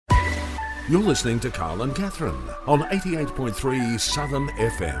You're listening to Carl and Catherine on 88.3 Southern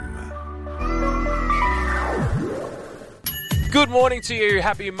FM. Good morning to you.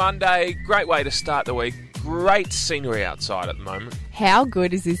 Happy Monday. Great way to start the week. Great scenery outside at the moment. How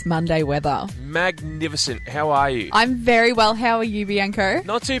good is this Monday weather? Magnificent. How are you? I'm very well. How are you, Bianco?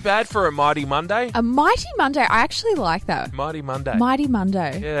 Not too bad for a mighty Monday. A mighty Monday. I actually like that. Mighty Monday. Mighty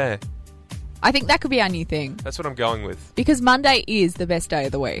Monday. Yeah, I think that could be our new thing. that's what I'm going with. Because Monday is the best day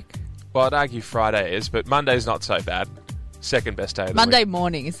of the week. Well, I'd argue Friday is, but Monday's not so bad. Second best day of the Monday week.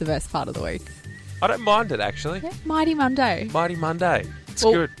 morning is the best part of the week. I don't mind it, actually. Yeah, mighty Monday. Mighty Monday. It's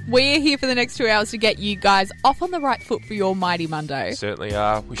Well, good. We're here for the next 2 hours to get you guys off on the right foot for your mighty Monday. Certainly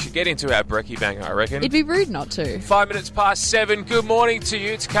are. We should get into our brekkie bang, I reckon. It'd be rude not to. 5 minutes past 7. Good morning to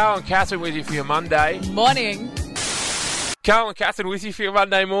you. It's Carl and Catherine with you for your Monday. Morning. Carl and Catherine with you for your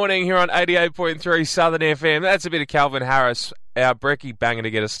Monday morning here on 88.3 Southern FM. That's a bit of Calvin Harris, our brekkie banger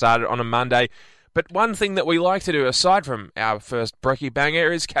to get us started on a Monday. But one thing that we like to do, aside from our first brekkie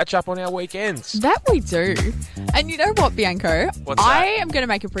banger, is catch up on our weekends. That we do. And you know what, Bianco? What's I that? am going to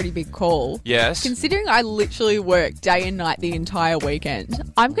make a pretty big call. Yes. Considering I literally work day and night the entire weekend,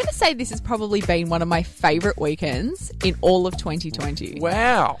 I'm going to say this has probably been one of my favourite weekends in all of 2020.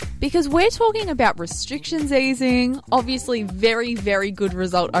 Wow. Because we're talking about restrictions easing, obviously very, very good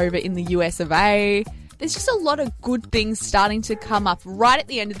result over in the US of A. There's just a lot of good things starting to come up right at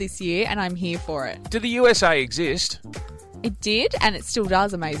the end of this year, and I'm here for it. Do the USA exist? It did, and it still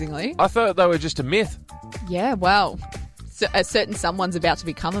does, amazingly. I thought they were just a myth. Yeah, well, a certain someone's about to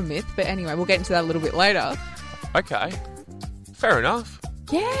become a myth, but anyway, we'll get into that a little bit later. Okay. Fair enough.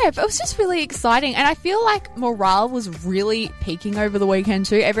 Yeah, but it was just really exciting, and I feel like morale was really peaking over the weekend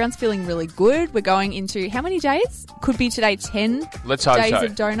too. Everyone's feeling really good. We're going into, how many days? Could be today 10 Let's hope days so.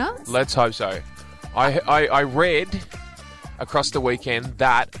 of donuts. Let's hope so. I read across the weekend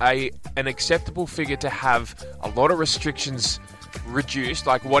that an acceptable figure to have a lot of restrictions reduced,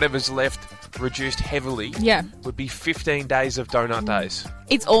 like whatever's left reduced heavily, Yeah. would be 15 days of donut days.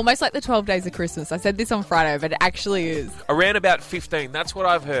 It's almost like the 12 days of Christmas. I said this on Friday, but it actually is. Around about 15, that's what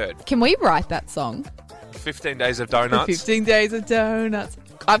I've heard. Can we write that song? 15 days of donuts. 15 days of donuts.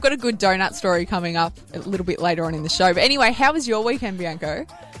 I've got a good donut story coming up a little bit later on in the show. But anyway, how was your weekend, Bianco?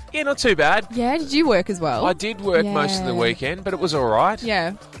 Yeah, not too bad. Yeah, did you work as well? I did work most of the weekend, but it was all right.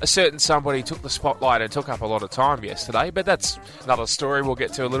 Yeah. A certain somebody took the spotlight and took up a lot of time yesterday, but that's another story we'll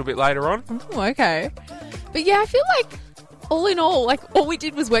get to a little bit later on. Oh, okay. But yeah, I feel like all in all, like all we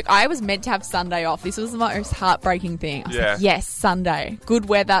did was work. I was meant to have Sunday off. This was the most heartbreaking thing. I was like, yes, Sunday. Good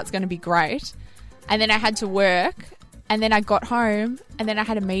weather. It's going to be great. And then I had to work. And then I got home. And then I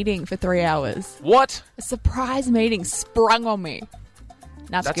had a meeting for 3 hours. What? A surprise meeting sprung on me.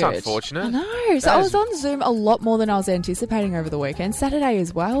 That's good. Unfortunate. I know. So I was on Zoom a lot more than I was anticipating over the weekend. Saturday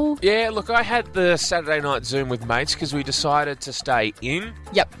as well. Yeah, look, I had the Saturday night Zoom with mates because we decided to stay in.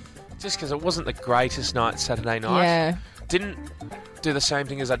 Yep. Just because it wasn't the greatest night Saturday night. Yeah. Didn't do the same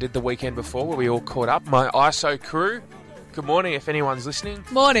thing as I did the weekend before where we all caught up. My ISO crew, good morning if anyone's listening.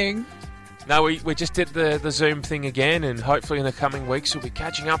 Morning. No, we just did the Zoom thing again, and hopefully in the coming weeks we'll be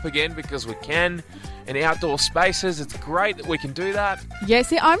catching up again because we can. In outdoor spaces, it's great that we can do that. Yeah,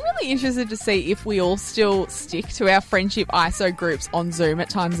 see, I'm really interested to see if we all still stick to our friendship ISO groups on Zoom at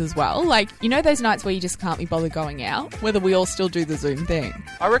times as well. Like, you know those nights where you just can't be bothered going out? Whether we all still do the Zoom thing.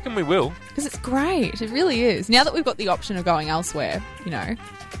 I reckon we will. Because it's great. It really is. Now that we've got the option of going elsewhere, you know.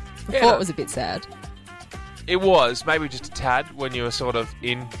 Before it was a bit sad. It was, maybe just a tad when you were sort of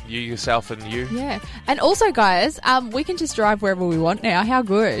in, you, yourself and you. Yeah. And also, guys, we can just drive wherever we want now. How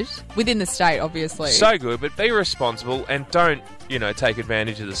good? Within the state, obviously. So good, but be responsible and don't, take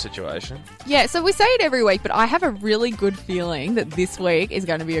advantage of the situation. Yeah, so we say it every week, but I have a really good feeling that this week is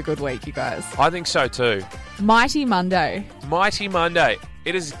going to be a good week, you guys. I think so too. Mighty Monday. Mighty Monday.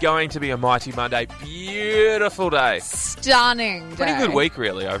 It is going to be a mighty Monday. Beautiful day. Stunning day. Pretty good week,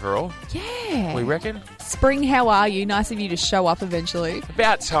 really, overall. Yeah. We reckon? Spring, how are you? Nice of you to show up eventually.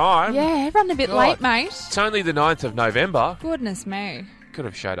 About time. Yeah, running a bit God. late, mate. It's only the 9th of November. Goodness me. Could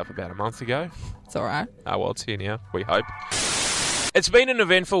have showed up about a month ago. It's all right. Oh, well, it's here now. We hope. It's been an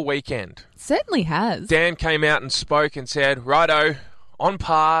eventful weekend. Certainly has. Dan came out and spoke and said, righto, on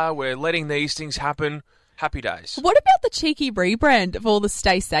par, we're letting these things happen. Happy days. What about the cheeky rebrand of all the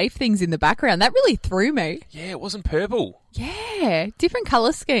stay safe things in the background? That really threw me. Yeah, it wasn't purple. Yeah, different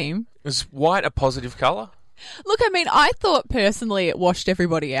colour scheme. Was white a positive colour? Look, I mean, I thought personally it washed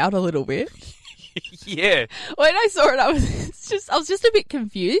everybody out a little bit. Yeah. When I saw it, I was just a bit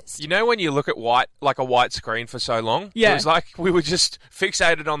confused. You know when you look at a white screen for so long? Yeah. It was like we were just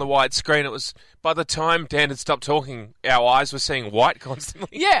fixated on the white screen. It was, by the time Dan had stopped talking, our eyes were seeing white constantly.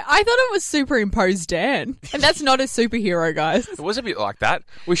 Yeah, I thought it was superimposed Dan. And that's not a superhero, guys. It was a bit like that.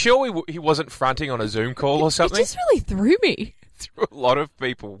 We're sure he wasn't fronting on a Zoom call or something? It just really threw me. Through a lot of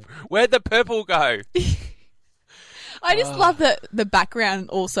people. Where'd the purple go? I just love that the background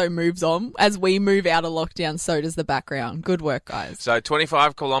also moves on. As we move out of lockdown, so does the background. Good work, guys. So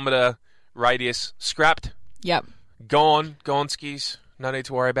 25-kilometre radius scrapped. Yep. Gone. Gonskis. No need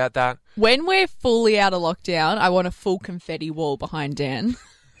to worry about that. When we're fully out of lockdown, I want a full confetti wall behind Dan.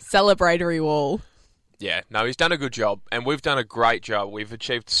 Celebratory wall. Yeah, no, he's done a good job, and we've done a great job. We've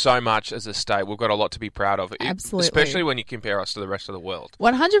achieved so much as a state. We've got a lot to be proud of. Absolutely. Especially when you compare us to the rest of the world.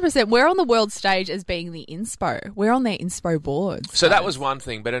 100%. We're on the world stage as being the inspo. We're on their inspo boards. So that was one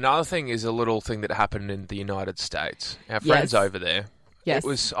thing, but another thing is a little thing that happened in the United States. Our friends over there.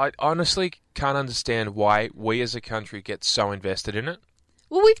 Yes. I honestly can't understand why we as a country get so invested in it.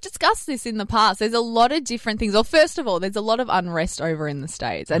 Well, we've discussed this in the past. There's a lot of different things. Well, first of all, there's a lot of unrest over in the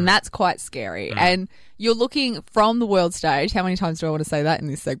States, and that's quite scary. And you're looking from the world stage, how many times do I want to say that in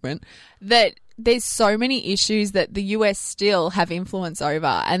this segment, that there's so many issues that the US still have influence over,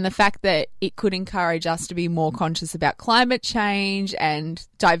 and the fact that it could encourage us to be more conscious about climate change and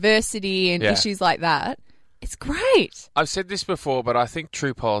diversity and issues like that. It's great. I've said this before, but I think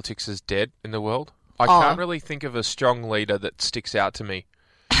true politics is dead in the world. I can't really think of a strong leader that sticks out to me.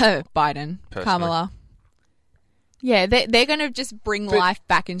 Biden, personally. Kamala. Yeah, they're going to just bring life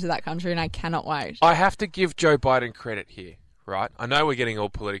back into that country, and I cannot wait. I have to give Joe Biden credit here, right? I know we're getting all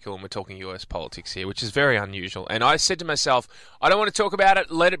political and we're talking US politics here, which is very unusual. And I said to myself, I don't want to talk about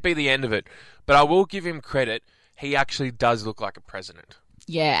it, let it be the end of it. But I will give him credit. He actually does look like a president.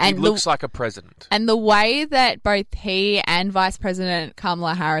 Yeah, and he looks like a president. And the way that both he and Vice President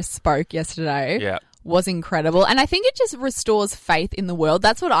Kamala Harris spoke yesterday was incredible. And I think it just restores faith in the world.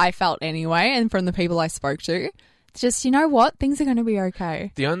 That's what I felt anyway, and from the people I spoke to. It's just, you know what? Things are going to be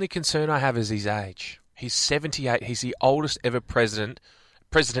okay. The only concern I have is his age. He's 78. He's the oldest ever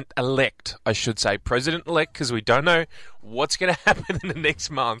president-elect, I should say. President-elect, because we don't know what's going to happen in the next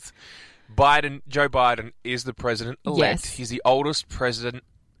month. Joe Biden is the president-elect. Yes. He's the oldest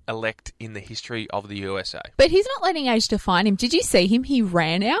president-elect in the history of the USA. But he's not letting age define him. Did you see him? He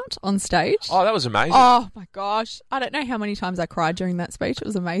ran out on stage. Oh, that was amazing. Oh, my gosh. I don't know how many times I cried during that speech. It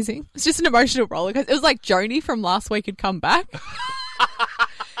was amazing. It's just an emotional roller coaster. It was like Joni from last week had come back.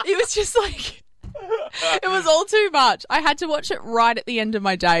 It was just like... It was all too much. I had to watch it right at the end of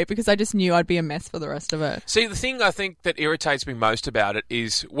my day because I just knew I'd be a mess for the rest of it. See, the thing I think that irritates me most about it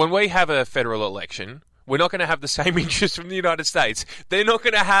is when we have a federal election, we're not going to have the same interest from the United States. They're not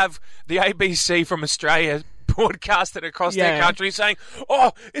going to have the ABC from Australia broadcasted across their country saying,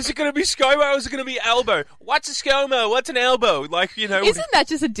 oh, is it going to be ScoMo or is it going to be elbow? What's a ScoMo? What's an elbow? Like, you know. Isn't that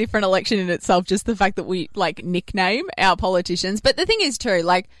just a different election in itself, just the fact that we, like, nickname our politicians? But the thing is, too,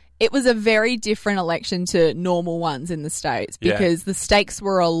 like, it was a very different election to normal ones in the States because the stakes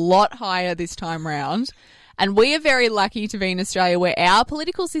were a lot higher this time round. And we are very lucky to be in Australia where our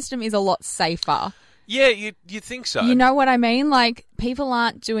political system is a lot safer. Yeah, you think so. You know what I mean? Like, people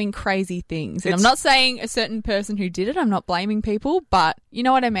aren't doing crazy things. And I'm not saying a certain person who did it. I'm not blaming people. But you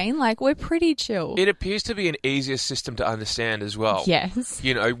know what I mean? Like, we're pretty chill. It appears to be an easier system to understand as well. Yes.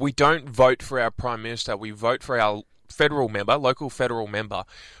 You know, we don't vote for our Prime Minister. We vote for our local federal member,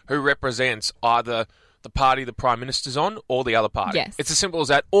 who represents either the party the Prime Minister's on or the other party. Yes. It's as simple as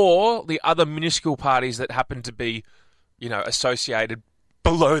that. Or the other minuscule parties that happen to be, you know, associated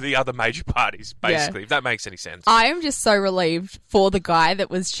below the other major parties, basically, if that makes any sense. I am just so relieved for the guy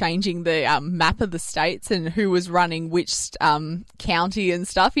that was changing the map of the states and who was running which county and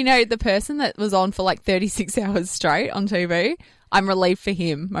stuff. You know, the person that was on for like 36 hours straight on TV. I'm relieved for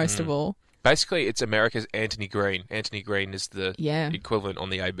him, most of all. Basically, it's America's Anthony Green. Anthony Green is the equivalent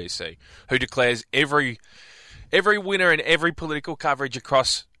on the ABC, who declares every winner and every political coverage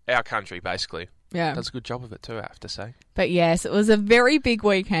across our country, basically. Yeah. Does a good job of it too, I have to say. But yes, it was a very big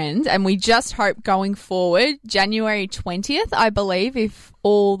weekend, and we just hope going forward, January 20th, I believe, if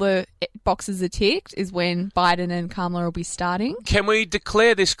all the boxes are ticked, is when Biden and Kamala will be starting. Can we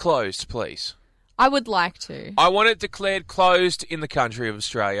declare this closed, please? I would like to. I want it declared closed in the country of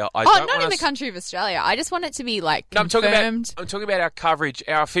Australia. Not in the country of Australia. I just want it to be like confirmed. I'm talking about our coverage,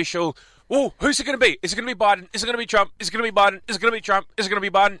 our official. Oh, who's it going to be? Is it going to be Biden? Is it going to be Trump? Is it going to be Biden? Is it going to be Trump? Is it going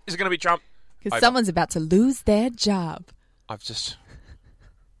to be Biden? Is it going to be Trump? Because someone's about to lose their job. I've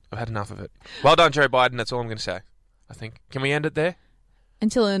had enough of it. Well done, Joe Biden. That's all I'm going to say. I think. Can we end it there?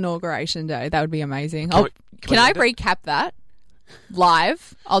 until Inauguration Day. That would be amazing. Can I recap that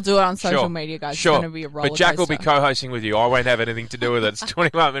live? I'll do it on social Sure. media, guys. Sure. It's going to be a roller But Jack will coaster. be co-hosting with you. I won't have anything to do with it. It's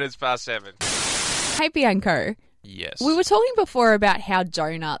 21 minutes past 7. Hey, Bianco. Yes. We were talking before about how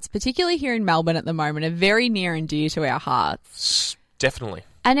donuts, particularly here in Melbourne at the moment, are very near and dear to our hearts. Definitely.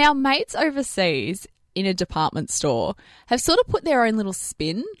 And our mates overseas in a department store have sort of put their own little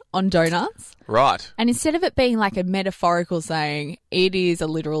spin on donuts. Right. And instead of it being like a metaphorical saying, it is a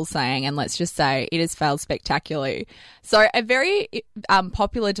literal saying, and let's just say it has failed spectacularly. So a very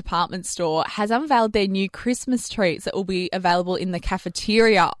popular department store has unveiled their new Christmas treats that will be available in the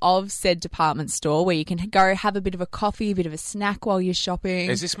cafeteria of said department store, where you can go have a bit of a coffee, a bit of a snack while you're shopping.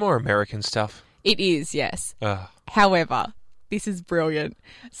 Is this more American stuff? It is, yes. Ugh. However, this is brilliant.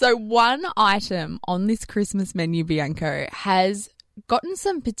 So one item on this Christmas menu, Bianco, has gotten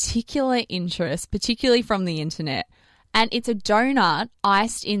some particular interest, particularly from the internet. And it's a donut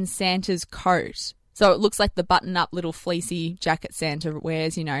iced in Santa's coat. So it looks like the button-up little fleecy jacket Santa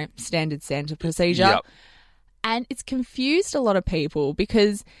wears, you know, standard Santa procedure. Yep. And it's confused a lot of people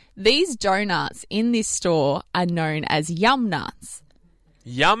because these donuts in this store are known as Yum Nuts.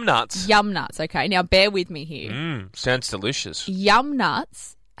 Yum Nuts? Yum Nuts, okay. Now bear with me here. Sounds delicious. Yum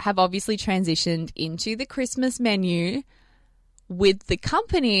Nuts have obviously transitioned into the Christmas menu, with the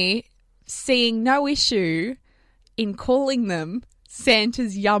company seeing no issue in calling them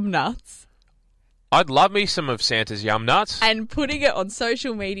Santa's Yum Nuts I'd love me some of Santa's Yum Nuts. and putting it on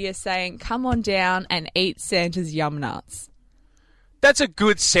social media saying, come on down and eat Santa's Yum Nuts. That's a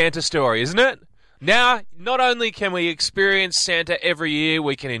good Santa story, isn't it? Now, not only can we experience Santa every year,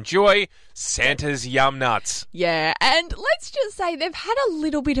 we can enjoy Santa's Yum Nuts. Yeah, and let's just say they've had a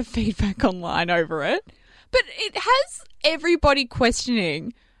little bit of feedback online over it, but it has everybody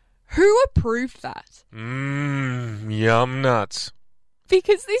questioning who approved that. Yum Nuts.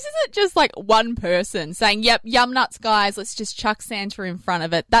 Because this isn't just like one person saying, yep, Yum Nuts, guys, let's just chuck Santa in front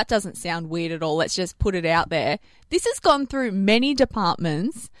of it. That doesn't sound weird at all. Let's just put it out there. This has gone through many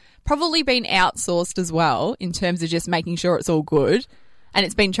departments, probably been outsourced as well in terms of just making sure it's all good. And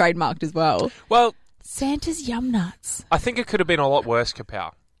it's been trademarked as well. Well, Santa's Yum Nuts. I think it could have been a lot worse,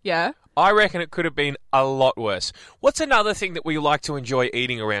 Kapow. Yeah? I reckon it could have been a lot worse. What's another thing that we like to enjoy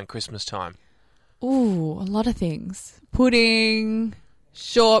eating around Christmas time? Ooh, a lot of things. Pudding,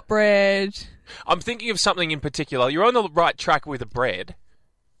 shortbread. I'm thinking of something in particular. You're on the right track with a bread.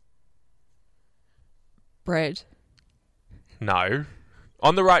 Bread. No.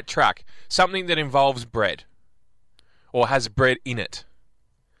 On the right track. Something that involves bread. Or has bread in it.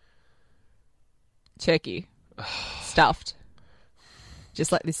 Turkey. Stuffed.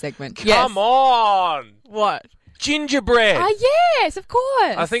 Just like this segment. Come on! What? Gingerbread! Ah, yes, of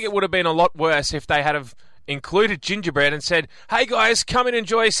course. I think it would have been a lot worse if they had have included gingerbread and said, hey guys, come and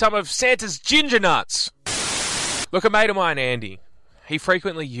enjoy some of Santa's ginger nuts. Look, a mate of mine, Andy, he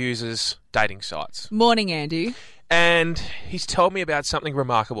frequently uses dating sites. Morning, Andy. And he's told me about something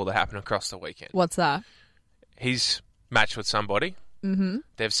remarkable that happened across the weekend. What's that? He's matched with somebody. Mm-hmm.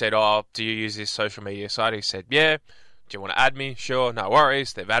 They've said, oh, do you use this social media site? He said, yeah. Do you want to add me? Sure, no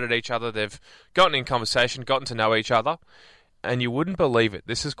worries. They've added each other. They've gotten in conversation, gotten to know each other. And you wouldn't believe it.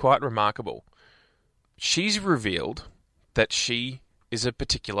 This is quite remarkable. She's revealed that she is a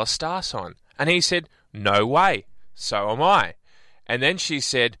particular star sign. And he said, no way. So am I. And then she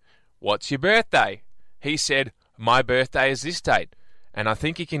said, what's your birthday? He said, my birthday is this date. And I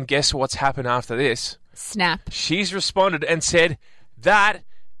think you can guess what's happened after this. Snap. She's responded and said, that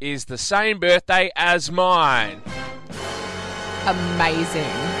is the same birthday as mine. Amazing.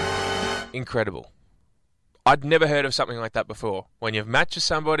 Incredible. I'd never heard of something like that before. When you've matched with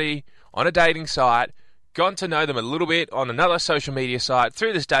somebody on a dating site, gotten to know them a little bit on another social media site,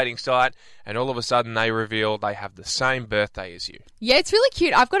 through this dating site, and all of a sudden they reveal they have the same birthday as you. Yeah, it's really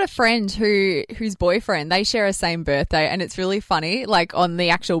cute. I've got a friend whose boyfriend, they share a same birthday, and it's really funny, like on the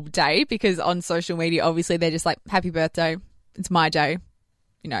actual day, because on social media, obviously, they're just like, happy birthday, it's my day,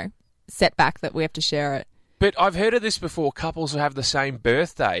 you know, setback that we have to share it. But I've heard of this before, couples who have the same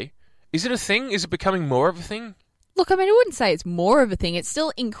birthday. Is it a thing? Is it becoming more of a thing? Look, I mean, I wouldn't say it's more of a thing. It's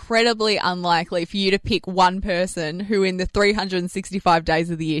still incredibly unlikely for you to pick one person who in the 365 days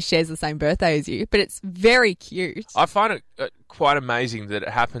of the year shares the same birthday as you, but it's very cute. I find it quite amazing that it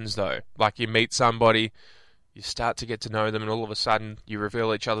happens, though. Like, you meet somebody, you start to get to know them, and all of a sudden you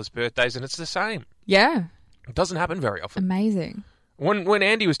reveal each other's birthdays, and it's the same. Yeah. It doesn't happen very often. Amazing. When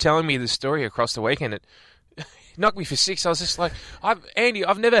Andy was telling me this story across the weekend, knocked me for six. I was just like, Andy,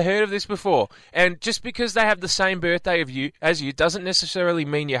 I've never heard of this before. And just because they have the same birthday as you doesn't necessarily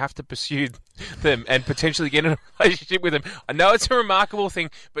mean you have to pursue them and potentially get in a relationship with them. I know it's a remarkable thing,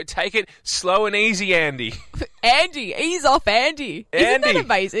 but take it slow and easy, Andy. Andy, ease off, Andy. Isn't that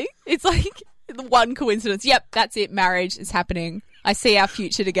amazing? It's like the one coincidence. Yep, that's it. Marriage is happening. I see our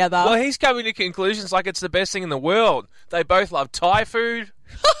future together. Well, he's coming to conclusions like it's the best thing in the world. They both love Thai food.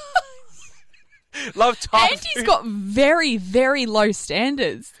 Love Thai Andy's food. got very, very low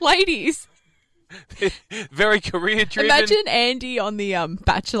standards. Ladies. Very career-driven. Imagine Andy on The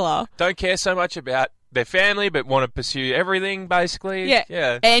Bachelor. Don't care so much about their family, but want to pursue everything, basically.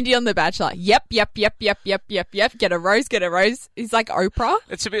 Yeah. Andy on The Bachelor. Yep. Get a rose. He's like Oprah.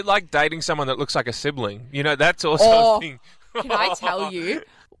 It's a bit like dating someone that looks like a sibling. You know, that's also a thing. Can I tell you,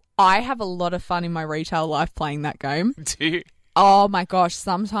 I have a lot of fun in my retail life playing that game. Do you? Oh my gosh,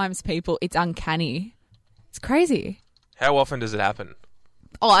 sometimes it's uncanny. It's crazy. How often does it happen?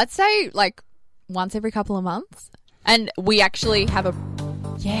 Oh, I'd say like once every couple of months. And we actually have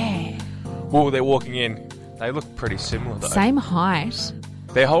yeah. Oh, they're walking in. They look pretty similar though. Same height.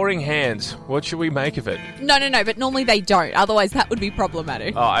 They're holding hands. What should we make of it? No, but normally they don't. Otherwise that would be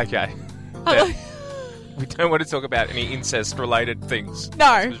problematic. Oh, okay. We don't want to talk about any incest-related things.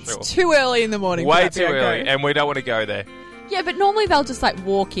 No, it's too early in the morning. Way too early, and we don't want to go there. Yeah, but normally they'll just like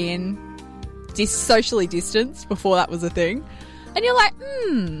walk in, socially distanced before that was a thing. And you're like,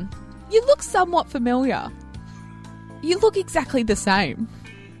 you look somewhat familiar. You look exactly the same.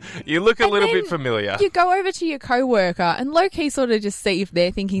 You look a little bit familiar. You go over to your co-worker and low-key sort of just see if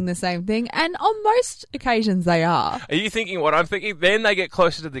they're thinking the same thing. And on most occasions they are. Are you thinking what I'm thinking? Then they get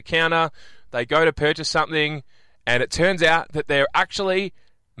closer to the counter, they go to purchase something, and it turns out that they're actually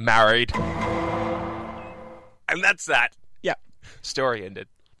married. And that's that. Yep. Story ended.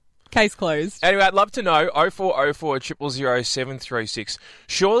 Case closed. Anyway, I'd love to know 0404 000 736.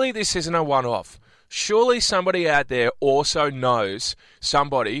 Surely this isn't a one-off. Surely somebody out there also knows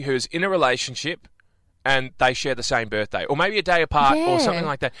somebody who's in a relationship and they share the same birthday, or maybe a day apart or something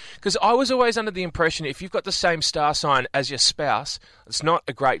like that. Because I was always under the impression if you've got the same star sign as your spouse, it's not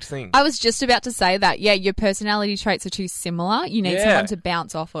a great thing. I was just about to say that. Yeah, your personality traits are too similar. You need someone to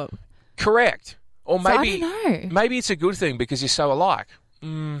bounce off of. Correct. Or maybe, I don't know. Maybe it's a good thing because you're so alike.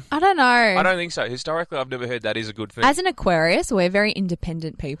 I don't know. I don't think so. Historically, I've never heard that is a good thing. As an Aquarius, we're very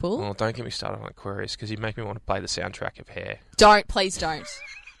independent people. Well, don't get me started on Aquarius because you make me want to play the soundtrack of Hair. Please don't.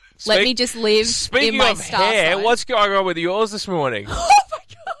 Let me just live in my star Hair, sign. what's going on with yours this morning? Oh my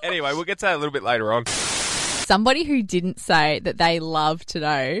God. Anyway, we'll get to that a little bit later on. Somebody who didn't say that they love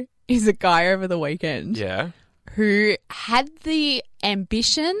today is a guy over the weekend. Yeah. Who had the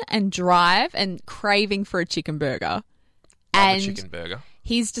ambition and drive and craving for a chicken burger. A chicken burger.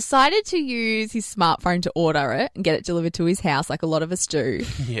 He's decided to use his smartphone to order it and get it delivered to his house like a lot of us do.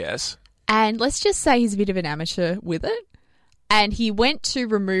 Yes. And let's just say he's a bit of an amateur with it. And he went to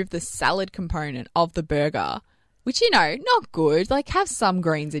remove the salad component of the burger, which, not good. Like, have some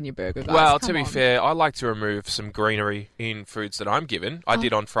greens in your burger, guys. Well, to be fair, I like to remove some greenery in foods that I'm given. I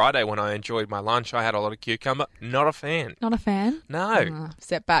did on Friday when I enjoyed my lunch. I had a lot of cucumber. Not a fan. Not a fan? No.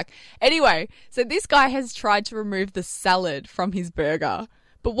 Step back. Anyway, so this guy has tried to remove the salad from his burger.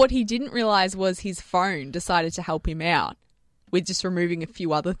 But what he didn't realise was his phone decided to help him out with just removing a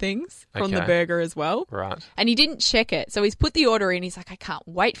few other things from the burger as well. Right. And he didn't check it. So he's put the order in. He's like, I can't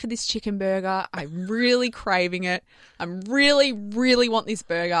wait for this chicken burger. I'm really craving it. I'm really, really want this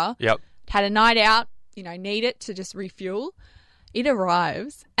burger. Yep. Had a night out, need it to just refuel. It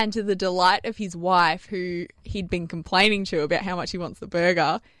arrives, and to the delight of his wife, who he'd been complaining to about how much he wants the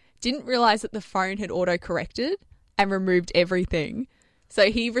burger, didn't realise that the phone had auto-corrected and removed everything.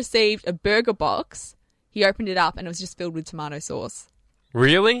 So he received a burger box. He opened it up and it was just filled with tomato sauce.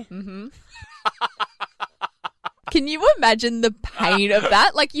 Really? Mm-hmm. Can you imagine the pain of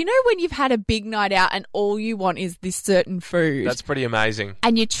that? Like, when you've had a big night out and all you want is this certain food. That's pretty amazing.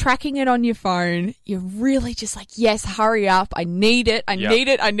 And you're tracking it on your phone. You're really just like, yes, hurry up. I need it. I need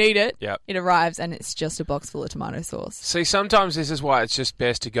it. Yep. It arrives and it's just a box full of tomato sauce. See, sometimes this is why it's just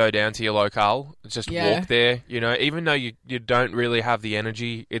best to go down to your locale. Just walk there. Even though you don't really have the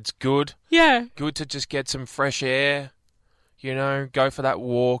energy, it's good. Yeah. Good to just get some fresh air. Go for that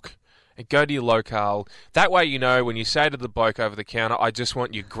walk. And go to your locale. That way, when you say to the bloke over the counter, I just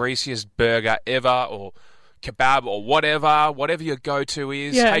want your greasiest burger ever, or kebab, or whatever your go-to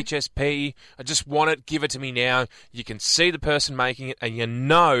is, HSP, I just want it, give it to me now. You can see the person making it, and you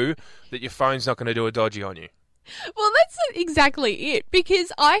know that your phone's not going to do a dodgy on you. Well, that's exactly it,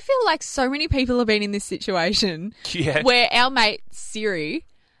 because I feel like so many people have been in this situation where our mate Siri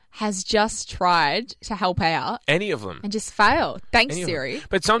has just tried to help out Any of them. and just failed. Thanks, Any of them. Siri.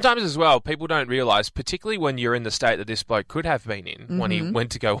 But sometimes as well, people don't realise, particularly when you're in the state that this bloke could have been in when he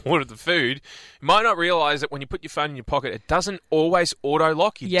went to go order the food, you might not realise that when you put your phone in your pocket, it doesn't always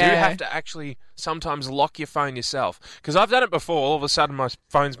auto-lock. You do have to actually sometimes lock your phone yourself. Because I've done it before. All of a sudden, my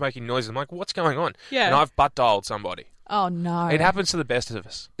phone's making noises. I'm like, what's going on? Yeah. And I've butt-dialed somebody. Oh, no. It happens to the best of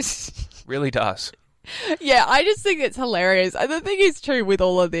us. Really does. Yeah, I just think it's hilarious. And the thing is true with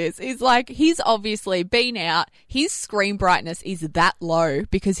all of this is like he's obviously been out. His screen brightness is that low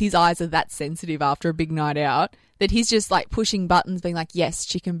because his eyes are that sensitive after a big night out that he's just like pushing buttons being like, yes,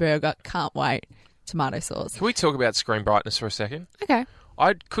 chicken burger, can't wait, tomato sauce. Can we talk about screen brightness for a second? Okay.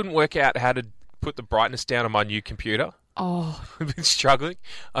 I couldn't work out how to put the brightness down on my new computer. Oh. I've been struggling.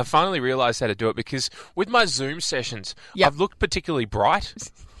 I finally realised how to do it because with my Zoom sessions, I've looked particularly bright.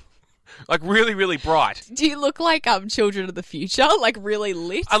 Like really, really bright. Do you look like Children of the Future? Like really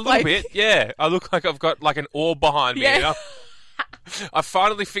lit? A little bit, yeah. I look like I've got like an orb behind me. Yeah. You know? I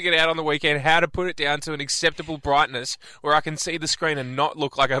finally figured out on the weekend how to put it down to an acceptable brightness where I can see the screen and not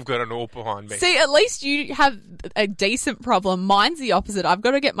look like I've got an orb behind me. See, at least you have a decent problem. Mine's the opposite. I've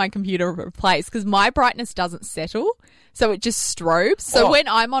got to get my computer replaced because my brightness doesn't settle. So it just strobes. So when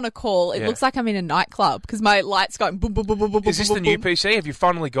I'm on a call, it looks like I'm in a nightclub because my light's going boom, boom, boom, boom, boom. Is this the new PC? Have you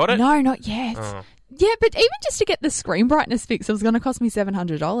finally got it? No, not yet. Oh. Yeah, but even just to get the screen brightness fixed, it was going to cost me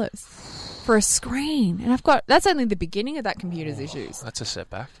 $700 for a screen. And that's only the beginning of that computer's issues. That's a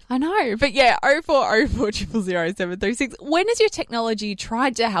setback. I know. But yeah, 0404 000 736. When has your technology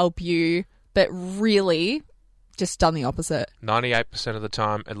tried to help you, but really just done the opposite? 98% of the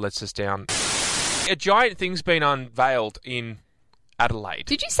time, it lets us down. A giant thing's been unveiled in Adelaide.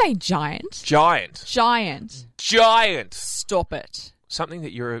 Did you say giant? Giant. Giant. Giant. Stop it. Something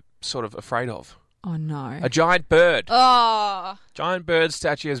that you're sort of afraid of. Oh, no. A giant bird. Oh. Giant bird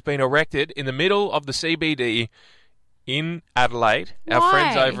statue has been erected in the middle of the CBD in Adelaide. Why? Our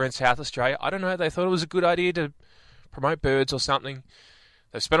friends over in South Australia. I don't know. They thought it was a good idea to promote birds or something.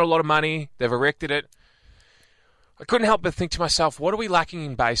 They've spent a lot of money. They've erected it. I couldn't help but think to myself, what are we lacking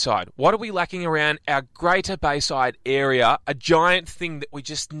in Bayside? What are we lacking around our greater Bayside area? A giant thing that we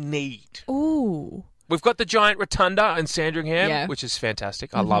just need. Ooh. We've got the giant rotunda in Sandringham, which is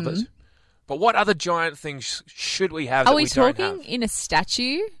fantastic. I love it. But what other giant things should we have that we don't have? Are we talking in a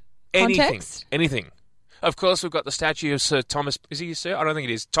statue Anything. context? Anything. Of course, we've got the statue of Sir Thomas... Is he a Sir? I don't think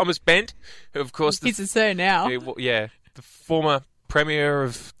it is. Thomas Bent, who, of course... He's a Sir now. Yeah, the former Premier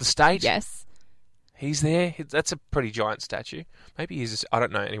of the state. Yes. He's there. That's a pretty giant statue. Maybe he's... I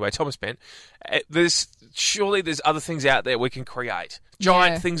don't know. Anyway, Thomas Bent. Surely there's other things out there we can create.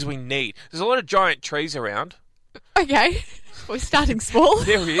 Giant things we need. There's a lot of giant trees around. Okay. We're starting small.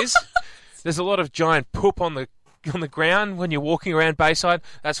 There is. There's a lot of giant poop on the ground when you're walking around Bayside.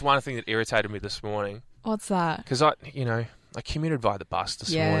 That's one thing that irritated me this morning. What's that? Because I commuted by the bus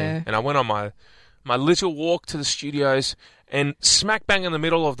this morning, and I went on my little walk to the studios, and smack bang in the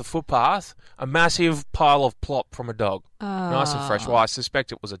middle of the footpath, a massive pile of plop from a dog. Nice and fresh. Well, I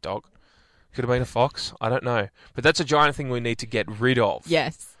suspect it was a dog. Could have been a fox. I don't know. But that's a giant thing we need to get rid of.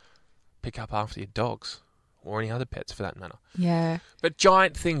 Yes. Pick up after your dogs, or any other pets for that matter. Yeah. But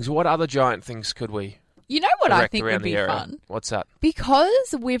giant things, what other giant things could we You know what I erect think around would the be area? fun? What's that?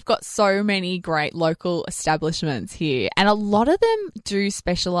 Because we've got so many great local establishments here, and a lot of them do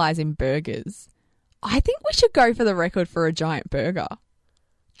specialise in burgers. I think we should go for the record for a giant burger.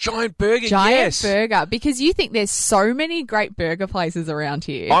 Giant burger, Giant yes. burger, because you think there's so many great burger places around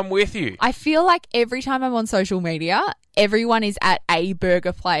here. I'm with you. I feel like every time I'm on social media, everyone is at a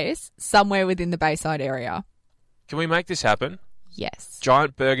burger place somewhere within the Bayside area. Can we make this happen? Yes.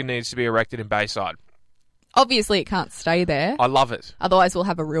 Giant burger needs to be erected in Bayside. Obviously, it can't stay there. I love it. Otherwise, we'll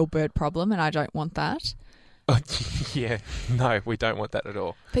have a real bird problem, and I don't want that. Yeah, no, we don't want that at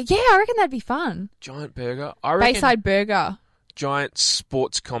all. But yeah, I reckon that'd be fun. Giant burger. I reckon Bayside burger. giant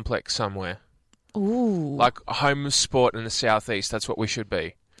sports complex somewhere. Ooh. Like a home of sport in the southeast. That's what we should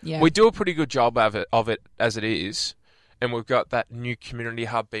be. Yeah. We do a pretty good job of it as it is. And we've got that new community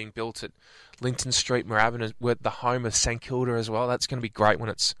hub being built at Linton Street, Moorabbin, with the home of St Kilda as well. That's going to be great when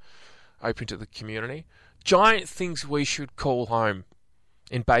it's open to the community. Giant things we should call home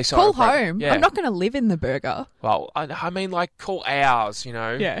in Bayside. Call home? Yeah. I'm not going to live in the burger. Well, I mean, like, call ours, you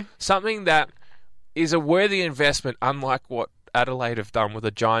know? Yeah. Something that is a worthy investment, unlike what Adelaide have done with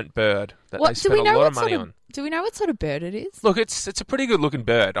a giant bird that they spent a lot of money on. Do we know what sort of bird it is? Look, it's a pretty good-looking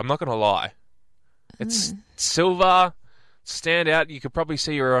bird. I'm not going to lie. It's silver, stand out. You could probably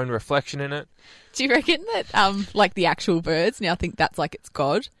see your own reflection in it. Do you reckon that, like the actual birds now think that's like its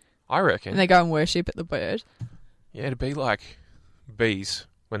god? I reckon. And they go and worship at the bird? Yeah, to be like bees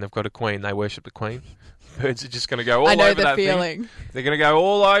when they've got a queen, they worship the queen. Birds are just going to go all over that thing. I know the feeling. They're going to go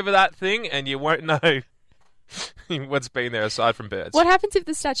all over that thing, and you won't know what's been there aside from birds. What happens if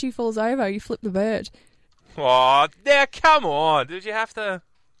the statue falls over? You flip the bird. Oh, now come on. Did you have to...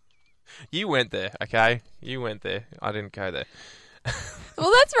 You went there, okay? You went there. I didn't go there.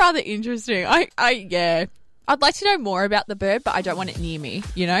 Well, that's rather interesting. Yeah. I'd like to know more about the bird, but I don't want it near me,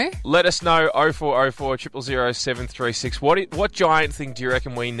 you know? Let us know, 0404 000 736. What giant thing do you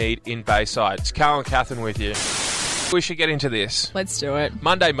reckon we need in Bayside? It's Carl and Catherine with you. We should get into this. Let's do it.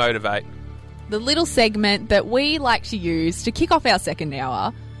 Monday Motivate. The little segment that we like to use to kick off our second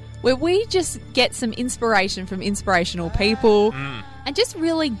hour, where we just get some inspiration from inspirational people and just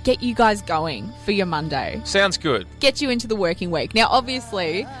really get you guys going for your Monday. Sounds good. Get you into the working week. Now,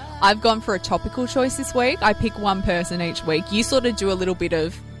 obviously, I've gone for a topical choice this week. I pick one person each week. You sort of do a little bit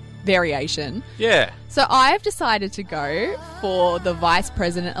of variation. Yeah. So I've decided to go for the Vice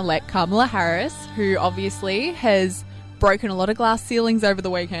President-elect Kamala Harris, who obviously has broken a lot of glass ceilings over the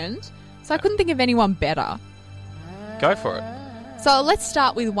weekend. So I couldn't think of anyone better. Go for it. So let's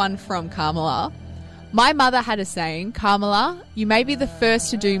start with one from Kamala. My mother had a saying, Kamala, you may be the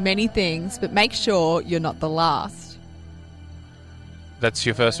first to do many things, but make sure you're not the last. That's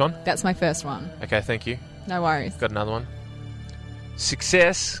your first one? That's my first one. Okay, thank you. No worries. Got another one.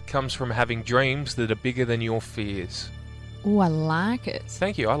 Success comes from having dreams that are bigger than your fears. Oh, I like it.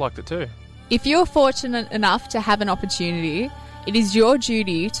 Thank you. I liked it too. If you're fortunate enough to have an opportunity, it is your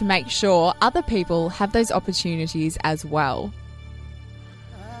duty to make sure other people have those opportunities as well.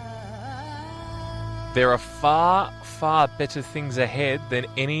 There are far, far better things ahead than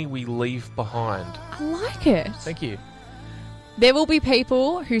any we leave behind. I like it. Thank you. There will be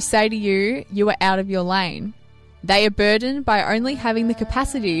people who say to you, you are out of your lane. They are burdened by only having the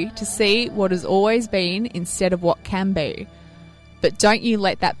capacity to see what has always been instead of what can be. But don't you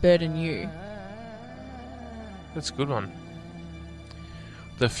let that burden you. That's a good one.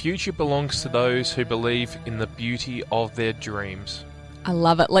 The future belongs to those who believe in the beauty of their dreams. I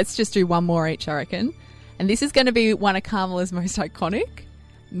love it. Let's just do one more each, I reckon. And this is going to be one of Kamala's most iconic.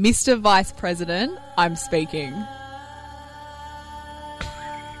 Mr. Vice President, I'm speaking.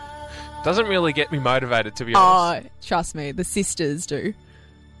 Doesn't really get me motivated, to be honest. Oh, trust me, the sisters do.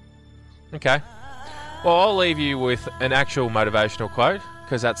 Okay. Well, I'll leave you with an actual motivational quote,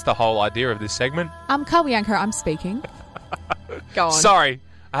 because that's the whole idea of this segment. Carl Bianco, I'm speaking. Go on. Sorry,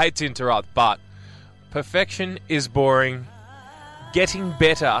 I hate to interrupt, but perfection is boring. Getting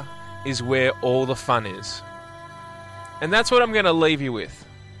better is where all the fun is. And that's what I'm going to leave you with.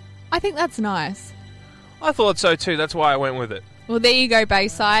 I think that's nice. I thought so too. That's why I went with it. Well, there you go,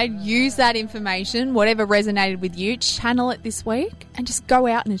 Bayside. Use that information, whatever resonated with you, channel it this week and just go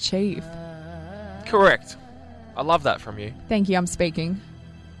out and achieve. Correct. I love that from you. Thank you, I'm speaking.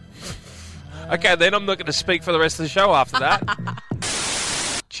 Okay, then I'm not going to speak for the rest of the show after that.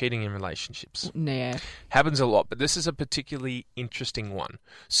 Cheating in relationships. Yeah. Happens a lot, but this is a particularly interesting one.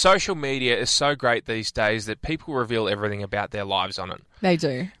 Social media is so great these days that people reveal everything about their lives on it. They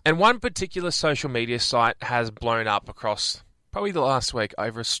do. And one particular social media site has blown up across probably the last week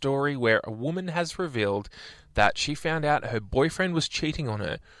over a story where a woman has revealed that she found out her boyfriend was cheating on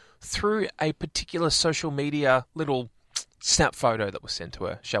her through a particular social media little snap photo that was sent to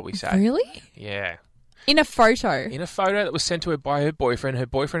her, shall we say. Really? Yeah. In a photo? In a photo that was sent to her by her boyfriend. Her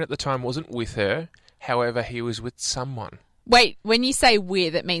boyfriend at the time wasn't with her. However, he was with someone. Wait, when you say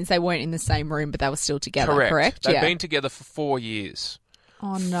with, it means they weren't in the same room, but they were still together, correct? They've been together for 4 years.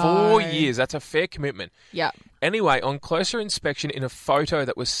 Oh, no. 4 years. That's a fair commitment. Yeah. Anyway, on closer inspection in a photo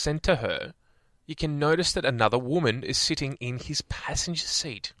that was sent to her, you can notice that another woman is sitting in his passenger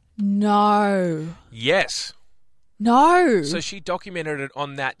seat. No. Yes. No. So she documented it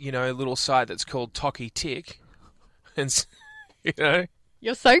on that, little site that's called Toki Tick. And,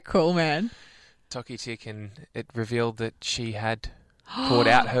 You're so cool, man. Toki Tick, and it revealed that she had caught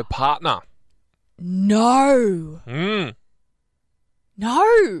out her partner. No.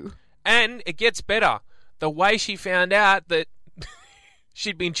 No. And it gets better. The way she found out that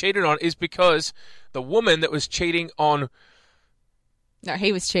she'd been cheated on is because the woman that was cheating on... No,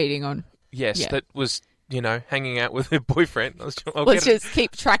 he was cheating on... Yes, yeah. That was... hanging out with her boyfriend. Let's just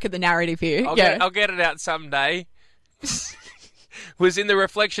keep track of the narrative here. I'll get it out someday. Was in the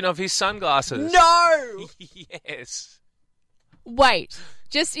reflection of his sunglasses. No! Yes. Wait,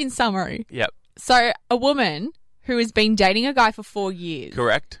 just in summary. Yep. So a woman who has been dating a guy for 4 years.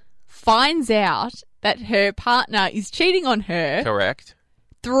 Correct. Finds out that her partner is cheating on her. Correct.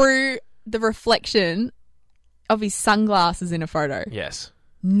 Through the reflection of his sunglasses in a photo. Yes.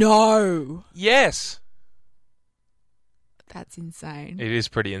 No. Yes. That's insane. It is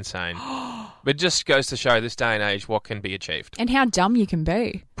pretty insane. But it just goes to show this day and age what can be achieved. And how dumb you can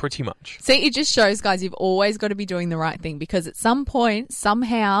be. Pretty much. See, it just shows, guys, you've always got to be doing the right thing because at some point,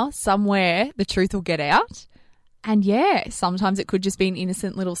 somehow, somewhere, the truth will get out. And yeah, sometimes it could just be an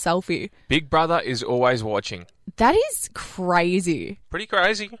innocent little selfie. Big Brother is always watching. That is crazy. Pretty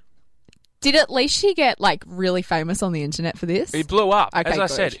crazy. Did at least she get, like, really famous on the internet for this? It blew up. Okay, As I good.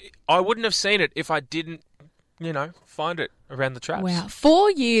 said, I wouldn't have seen it if I didn't, find it around the traps. Wow.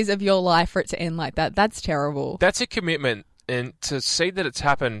 4 years of your life for it to end like that. That's terrible. That's a commitment. And to see that it's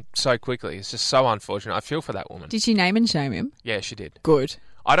happened so quickly is just so unfortunate. I feel for that woman. Did she name and shame him? Yeah, she did. Good.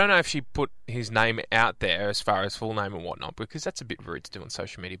 I don't know if she put his name out there as far as full name and whatnot, because that's a bit rude to do on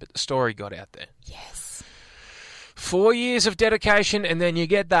social media, but the story got out there. Yes. 4 years of dedication, and then you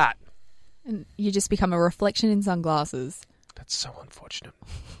get that. And you just become a reflection in sunglasses. That's so unfortunate.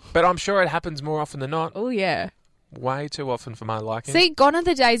 But I'm sure it happens more often than not. Oh, yeah. Way too often for my liking. See, gone are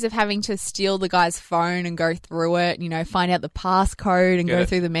the days of having to steal the guy's phone and go through it, find out the passcode and go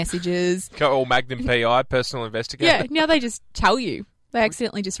through the messages. Go all Magnum PI, personal investigator. Yeah, now they just tell you. They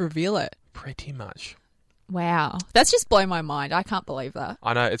accidentally just reveal it. Pretty much. Wow. That's just blown my mind. I can't believe that.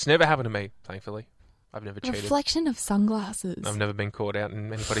 I know. It's never happened to me, thankfully. I've never cheated. Reflection of sunglasses. I've never been caught out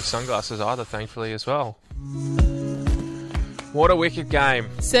in anybody's sunglasses either, thankfully, as well. What a wicked game.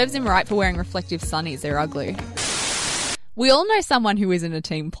 Serves him right for wearing reflective sunnies. They're ugly. We all know someone who isn't a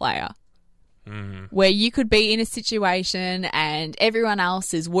team player. Where you could be in a situation and everyone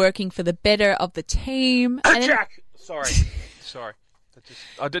else is working for the better of the team. And Jack! Sorry.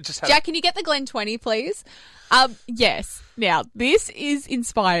 I did just have... Jack, can you get the Glen 20, please? Yes. Now, this is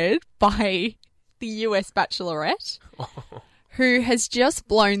inspired by the US Bachelorette, who has just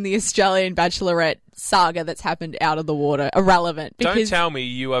blown the Australian Bachelorette saga that's happened out of the water. Irrelevant. Don't tell me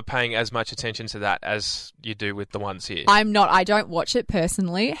you are paying as much attention to that as you do with the ones here. I'm not. I don't watch it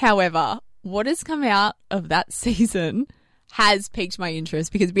personally. However, what has come out of that season has piqued my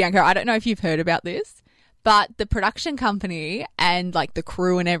interest because, Bianca, I don't know if you've heard about this, but the production company and like the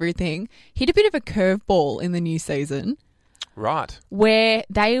crew and everything hit a bit of a curveball in the new season. Right. Where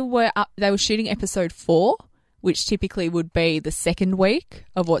they were shooting episode 4, which typically would be the second week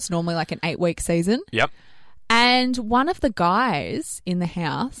of what's normally like an 8-week season. Yep. And one of the guys in the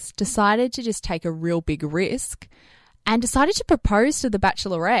house decided to just take a real big risk and decided to propose to the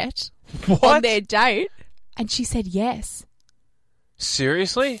Bachelorette on their date. And she said yes.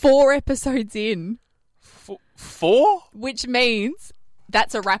 Seriously? 4 episodes in. 4? Which means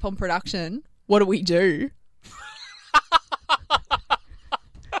that's a wrap on production. What do we do?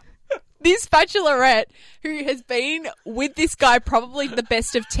 This Bachelorette, who has been with this guy probably the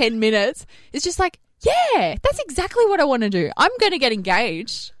best of 10 minutes, is just like, yeah, that's exactly what I want to do. I'm going to get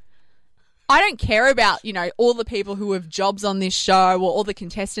engaged. I don't care about, all the people who have jobs on this show or all the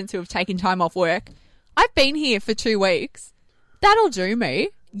contestants who have taken time off work. I've been here for 2 weeks. That'll do me.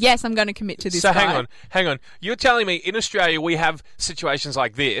 Yes, I'm going to commit to this guy. So hang on. You're telling me in Australia we have situations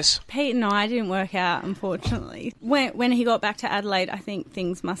like this? Pete and I didn't work out, unfortunately. When he got back to Adelaide, I think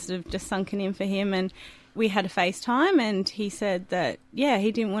things must have just sunken in for him, and we had a FaceTime, and he said that, yeah,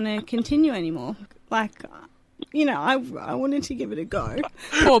 he didn't want to continue anymore. Like, I wanted to give it a go.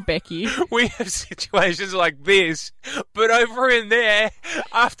 Poor Becky. We have situations like this, but over in there,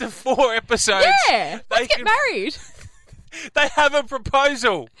 after 4 episodes... Yeah, let's get married. They have a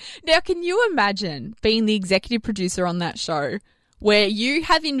proposal. Now, can you imagine being the executive producer on that show where you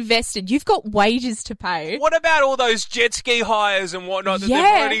have invested, you've got wages to pay? What about all those jet ski hires and whatnot that they've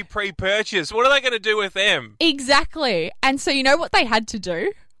already pre-purchased? What are they going to do with them? Exactly. And so you know what they had to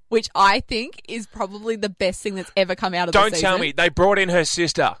do? Which I think is probably the best thing that's ever come out of the season. Don't tell me. They brought in her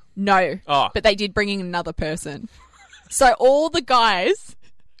sister. No. Oh. But they did bring in another person. So all the guys...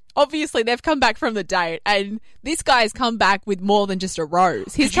 Obviously, they've come back from the date, and this guy has come back with more than just a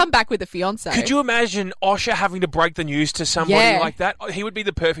rose. He's come back with a fiancé. Could you imagine Osher having to break the news to somebody like that? He would be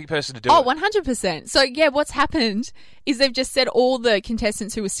the perfect person to do it. Oh, 100%. So, yeah, what's happened is they've just said all the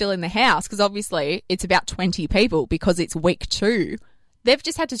contestants who were still in the house, because obviously it's about 20 people because it's week 2, they've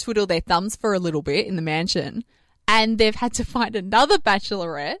just had to twiddle their thumbs for a little bit in the mansion, and they've had to find another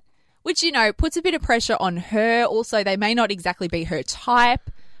bachelorette, which, puts a bit of pressure on her. Also, they may not exactly be her type.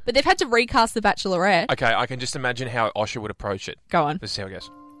 But they've had to recast the Bachelorette. Okay, I can just imagine how Osher would approach it. Go on. This is how it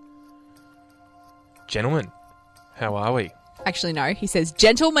goes. Gentlemen, how are we? Actually, no. He says,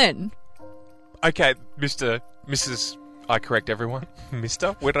 gentlemen. Okay, Mrs. I correct everyone.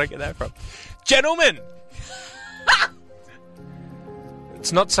 Mister? Where did I get that from? Gentlemen!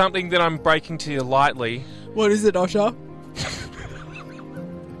 It's not something that I'm breaking to you lightly. What is it, Osher?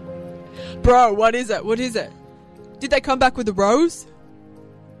 Bro, what is it? What is it? Did they come back with a rose?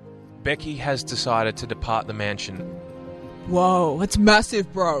 Becky has decided to depart the mansion. Whoa, that's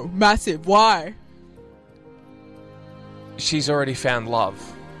massive, bro. Massive. Why? She's already found love.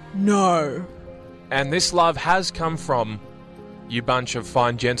 No. And this love has come from you bunch of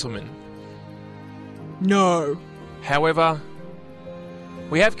fine gentlemen. No. However,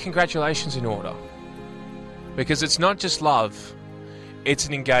 we have congratulations in order. Because it's not just love, it's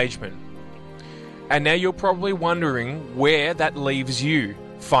an engagement. And now you're probably wondering where that leaves you,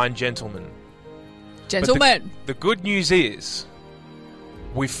 fine gentlemen. Gentlemen. The good news is,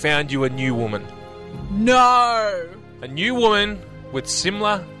 we've found you a new woman. No. A new woman with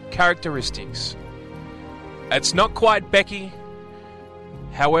similar characteristics. It's not quite Becky.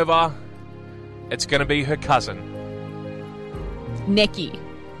 However, it's going to be her cousin. Necky.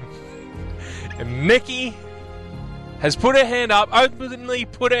 And Necky has put her hand up, openly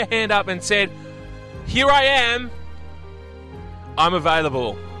put her hand up and said, here I am. I'm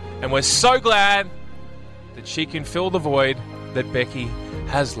available. And we're so glad that she can fill the void that Becky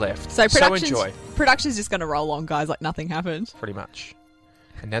has left. So enjoy. Production's just going to roll on, guys, like nothing happened. Pretty much.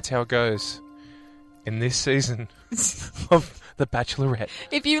 And that's how it goes in this season of The Bachelorette.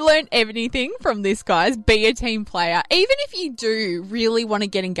 If you learned anything from this, guys, be a team player. Even if you do really want to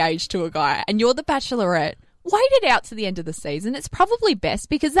get engaged to a guy and you're the Bachelorette, wait it out to the end of the season. It's probably best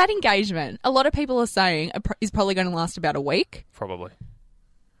because that engagement, a lot of people are saying, is probably going to last about a week. Probably.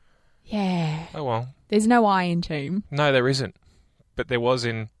 Yeah. Oh, well. There's no I in team. No, there isn't. But there was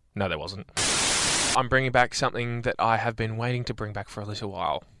in... No, there wasn't. I'm bringing back something that I have been waiting to bring back for a little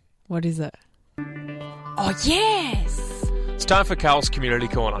while. What is it? Oh, yes! It's time for Carl's Community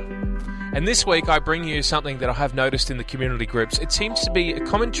Corner. And this week I bring you something that I have noticed in the community groups. It seems to be a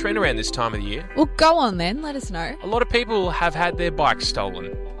common trend around this time of the year. Well, go on then. Let us know. A lot of people have had their bikes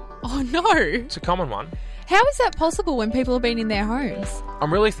stolen. Oh, no. It's a common one. How is that possible when people have been in their homes?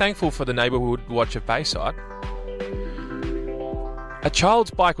 I'm really thankful for the Neighbourhood Watch of Bayside. A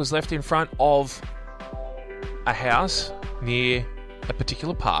child's bike was left in front of a house near a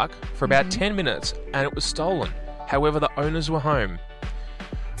particular park for about 10 minutes and it was stolen. However, the owners were home.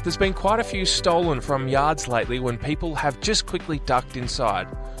 There's been quite a few stolen from yards lately when people have just quickly ducked inside.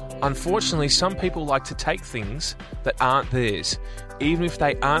 Unfortunately, some people like to take things that aren't theirs, even if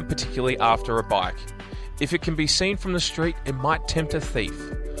they aren't particularly after a bike. If it can be seen from the street, it might tempt a thief.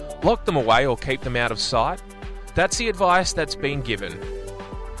 Lock them away or keep them out of sight. That's the advice that's been given.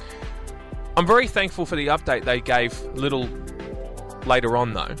 I'm very thankful for the update they gave little later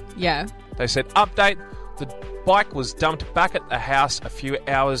on though. Yeah. They said, update, the bike was dumped back at the house a few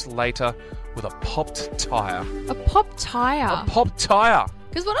hours later with a popped tyre. A popped tyre? A popped tyre.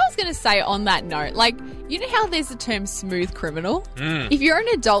 Because what I was going to say on that note, like, you know how there's the term smooth criminal? If you're an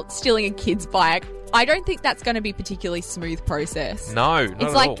adult stealing a kid's bike, I don't think that's going to be a particularly smooth process. No, not it's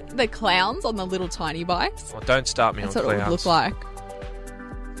at like all. The clowns on the little tiny bikes. Well, don't start me that's on clowns. clowns. That's what it would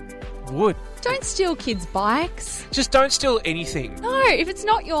look like. Would. Don't steal kids' bikes. Just don't steal anything. No, if it's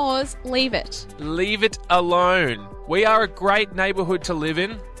not yours, leave it. Leave it alone. We are a great neighbourhood to live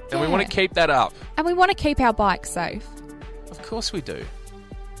in, and we want to keep that up. And we want to keep our bikes safe. Of course we do.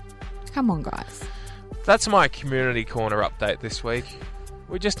 Come on, guys. That's my community corner update this week.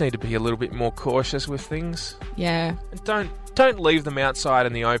 We just need to be a little bit more cautious with things. Yeah. And don't leave them outside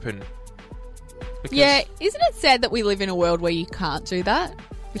in the open. Yeah, isn't it sad that we live in a world where you can't do that?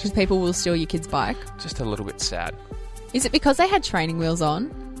 Because people will steal your kid's bike? Just a little bit sad. Is it because they had training wheels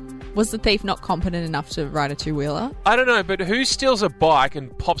on? Was the thief not competent enough to ride a two-wheeler? I don't know, but who steals a bike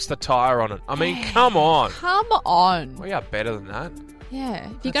and pops the tyre on it? I mean, come on. Come on. We are better than that. Yeah,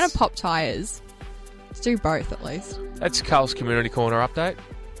 if you're going to pop tyres, let's do both at least. That's Carl's Community Corner update.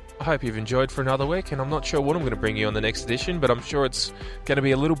 I hope you've enjoyed for another week, and I'm not sure what I'm going to bring you on the next edition, but I'm sure it's going to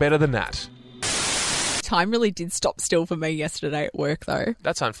be a little better than that. Time really did stop still for me yesterday at work, though.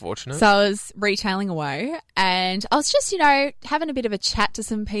 That's unfortunate. So I was retailing away, and I was just, having a bit of a chat to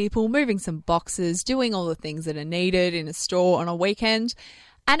some people, moving some boxes, doing all the things that are needed in a store on a weekend,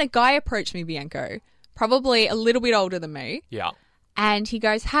 and a guy approached me, Bianco, probably a little bit older than me. Yeah. And he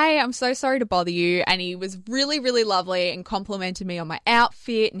goes, hey, I'm so sorry to bother you. And he was really, really lovely and complimented me on my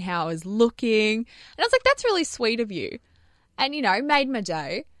outfit and how I was looking. And I was like, that's really sweet of you. And, made my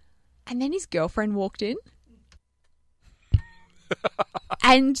day. And then his girlfriend walked in.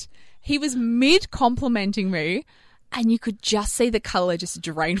 And he was mid-complimenting me. And you could just see the colour just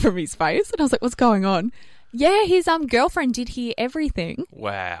drain from his face. And I was like, what's going on? Yeah, his girlfriend did hear everything.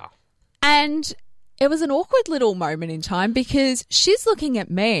 Wow. And it was an awkward little moment in time because she's looking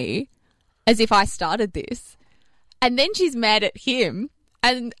at me as if I started this. And then she's mad at him.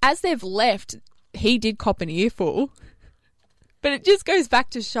 And as they've left, he did cop an earful. But it just goes back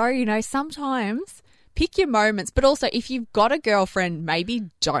to show, sometimes pick your moments. But also, if you've got a girlfriend, maybe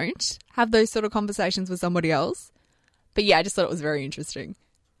don't have those sort of conversations with somebody else. But yeah, I just thought it was very interesting.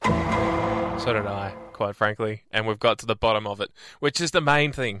 So did I, quite frankly. And we've got to the bottom of it, which is the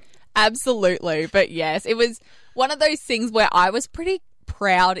main thing. Absolutely. But yes, it was one of those things where I was pretty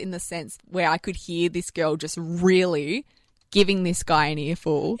proud in the sense where I could hear this girl just really giving this guy an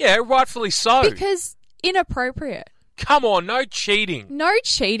earful. Yeah, rightfully so. Because inappropriate. Come on, no cheating. No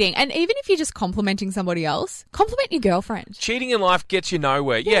cheating. And even if you're just complimenting somebody else, compliment your girlfriend. Cheating in life gets you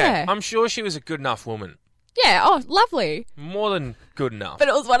nowhere. Yeah, I'm sure she was a good enough woman. Yeah, oh, lovely. More than good enough. But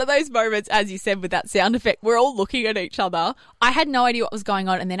it was one of those moments, as you said, with that sound effect, we're all looking at each other. I had no idea what was going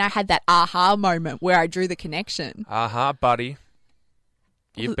on, and then I had that aha moment where I drew the connection. Aha, buddy.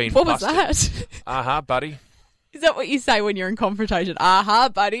 You've been What busted. was that? Aha, buddy. Is that what you say when you're in confrontation? Aha,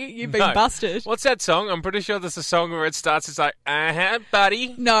 buddy, you've been busted. What's that song? I'm pretty sure there's a song where it starts, it's like, aha,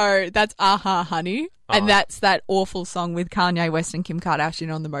 buddy. No, that's Aha, Honey. Oh. And that's that awful song with Kanye West and Kim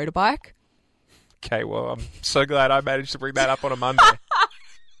Kardashian on the motorbike. Okay, well, I'm so glad I managed to bring that up on a Monday.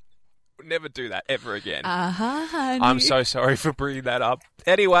 Would never do that ever again. Aha, honey. I'm so sorry for bringing that up.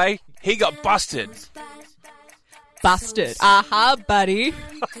 Anyway, he got busted. Busted. Aha, buddy.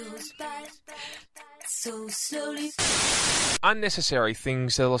 Unnecessary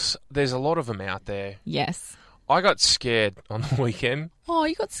things, there's a lot of them out there. Yes. I got scared on the weekend. Oh,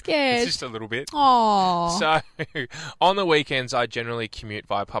 you got scared. Just a little bit. Oh. So, on the weekends, I generally commute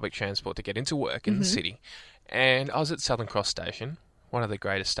via public transport to get into work in the city. And I was at Southern Cross Station, one of the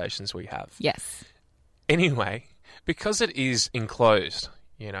greatest stations we have. Yes. Anyway, because it is enclosed,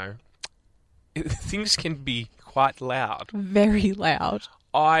 things can be quite loud. Very loud.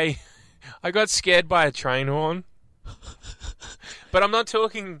 I got scared by a train horn. But I'm not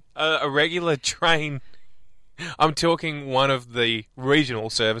talking a regular train. I'm talking one of the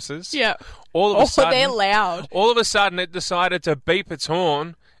regional services. Yeah. All of a sudden, they're loud. All of a sudden, it decided to beep its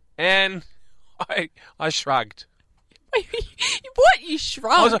horn, and I shrugged. What? You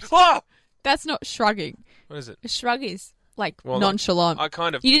shrugged? I was like, oh! That's not shrugging. What is it? A shrug is nonchalant. I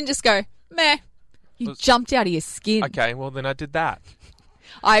kind of... You didn't just go, meh. You jumped out of your skin. Okay, well, then I did that.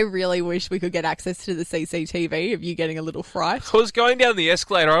 I really wish we could get access to the CCTV of you getting a little fright. I was going down the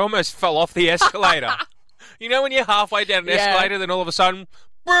escalator. I almost fell off the escalator. You know when you're halfway down an escalator, then all of a sudden...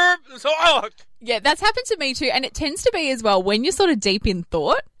 Yeah, that's happened to me too. And it tends to be as well when you're sort of deep in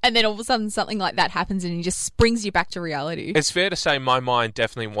thought and then all of a sudden something like that happens and it just springs you back to reality. It's fair to say my mind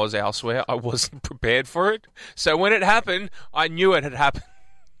definitely was elsewhere. I wasn't prepared for it. So when it happened, I knew it had happened.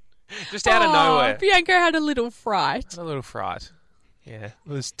 Just out of nowhere. Bianco had a little fright. A little fright. Yeah, it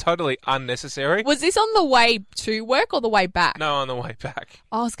was totally unnecessary. Was this on the way to work or the way back? No, on the way back.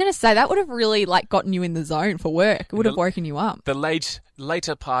 I was going to say, that would have really gotten you in the zone for work. It would have woken you up. The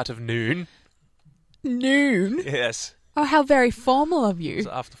later part of noon. Noon? Yes. Oh, how very formal of you. It was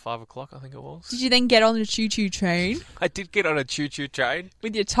after 5 o'clock, I think it was. Did you then get on a choo-choo train? I did get on a choo-choo train.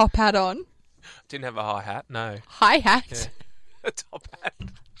 With your top hat on? Didn't have a high hat, no. High hat? Yeah. A top hat.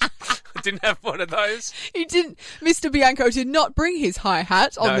 I didn't have one of those. You didn't. Mr. Bianco did not bring his high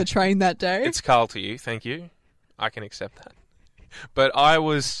hat on the train that day. It's Carl to you, thank you. I can accept that. But I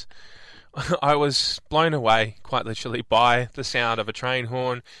was blown away, quite literally, by the sound of a train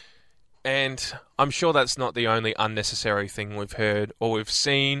horn. And I'm sure that's not the only unnecessary thing we've heard or we've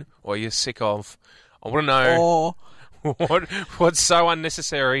seen or you're sick of. I want to know what's so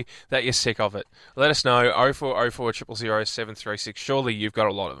unnecessary that you're sick of it. Let us know. 0404 000 736. Surely you've got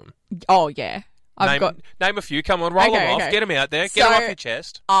a lot of them. Oh, yeah. Name a few. Come on, roll them off. Okay. Get them out there. Get them off your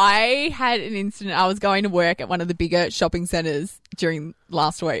chest. I had an incident. I was going to work at one of the bigger shopping centres during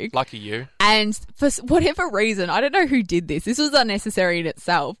last week. Lucky you. And for whatever reason, I don't know who did this. This was unnecessary in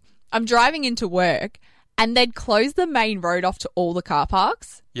itself. I'm driving into work and they'd closed the main road off to all the car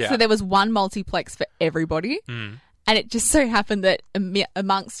parks. Yeah. So there was one multiplex for everybody. Mm. And it just so happened that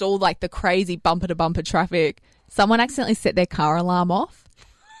amongst all the crazy bumper-to-bumper traffic, someone accidentally set their car alarm off.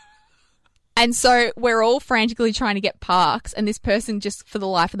 And so we're all frantically trying to get parks, and this person just, for the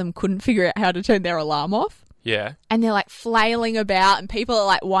life of them, couldn't figure out how to turn their alarm off. Yeah. And they're flailing about, and people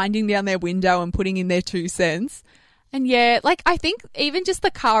are winding down their window and putting in their 2 cents. And yeah, I think even just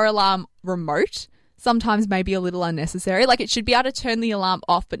the car alarm remote sometimes may be a little unnecessary. It should be able to turn the alarm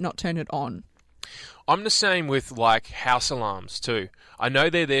off but not turn it on. I'm the same with house alarms too. I know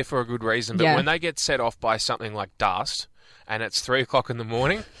they're there for a good reason, but when they get set off by something like dust and it's 3 o'clock in the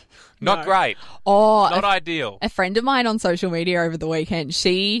morning, not great. Oh, not ideal. A friend of mine on social media over the weekend,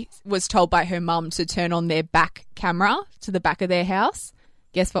 she was told by her mum to turn on their back camera to the back of their house.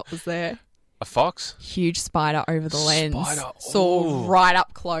 Guess what was there? A fox? Huge spider over the lens. Spider. Saw Ooh. right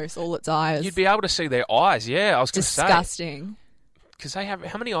up close, all its eyes. You'd be able to see their eyes. Yeah, I was going to say. Disgusting. Because they have,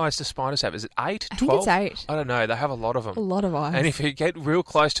 how many eyes do spiders have? Is it 8, 12? I think it's 8. I don't know. They have a lot of them. A lot of eyes. And if you get real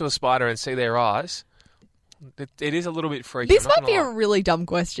close to a spider and see their eyes, it is a little bit freaky. This might be a really dumb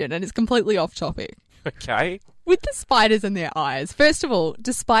question, and it's completely off topic. Okay. With the spiders and their eyes, first of all,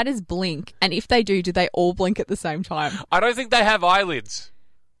 do spiders blink? And if they do they all blink at the same time? I don't think they have eyelids.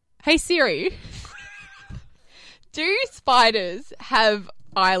 Hey Siri, do spiders have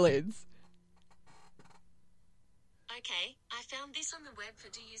eyelids? Okay, I found this on the web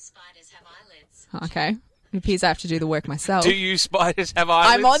for do you spiders have eyelids? Okay. It appears I have to do the work myself. Do you spiders have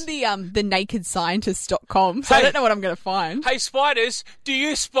eyelids? I'm on the nakedscientist.com, so I don't know what I'm going to find. Hey, spiders, do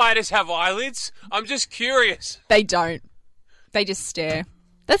you spiders have eyelids? I'm just curious. They don't. They just stare.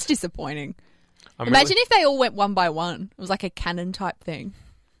 That's disappointing. Imagine if they all went one by one. It was like a cannon type thing.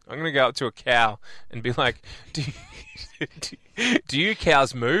 I'm going to go up to a cow and be like, do you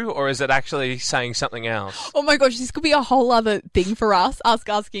cows moo, or is it actually saying something else? Oh my gosh, this could be a whole other thing for us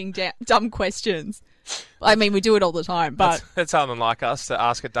asking dumb questions. I mean, we do it all the time, but... That's unlike us to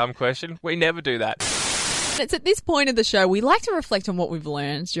ask a dumb question. We never do that. It's at this point of the show, we like to reflect on what we've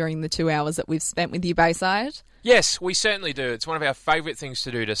learned during the 2 hours that we've spent with you, Bayside. Yes, we certainly do. It's one of our favourite things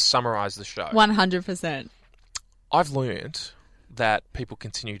to do to summarise the show. 100%. I've learned that people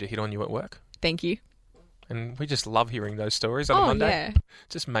continue to hit on you at work. Thank you. And we just love hearing those stories on a Monday. Yeah. It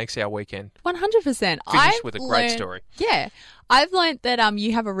just makes our weekend. 100%. Finish with a great story. Yeah. I've learned that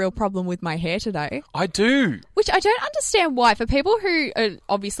you have a real problem with my hair today. I do. Which I don't understand why. For people who are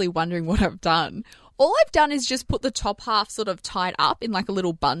obviously wondering what I've done, all I've done is just put the top half sort of tied up in like a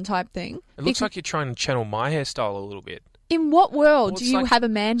little bun type thing. It looks like you're trying to channel my hairstyle a little bit. In what world do you like have a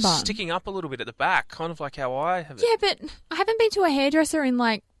man bun? Sticking up a little bit at the back, kind of like how I have it. Yeah, but I haven't been to a hairdresser in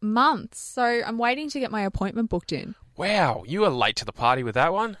like months, so I'm waiting to get my appointment booked in. Wow, you were late to the party with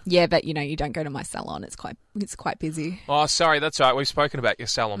that one. Yeah, but you don't go to my salon. It's quite busy. Oh, sorry, that's right. We've spoken about your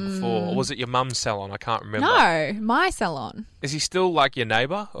salon before. Or was it your mum's salon? I can't remember. No, my salon. Is he still like your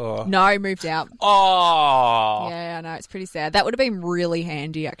neighbour? Or? No, moved out. Oh. Yeah, I know. It's pretty sad. That would have been really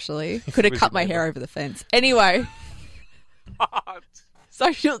handy, actually. Could have Was cut your my hair neighbour? over the fence. Anyway.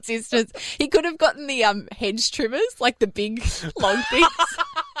 Social distance. He could have gotten the hedge trimmers, like the big long things.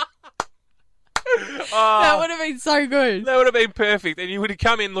 That would have been so good. That would have been perfect. And you would have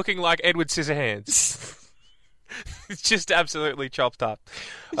come in looking like Edward Scissorhands. It's just absolutely chopped up.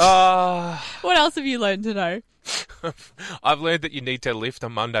 What else have you learned today? I've learned that you need to lift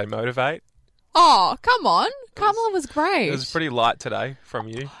on Monday Motivate. Oh, come on. Kamala was great. It was pretty light today from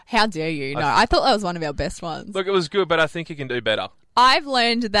you. How dare you? No, I thought that was one of our best ones. Look, it was good, but I think you can do better. I've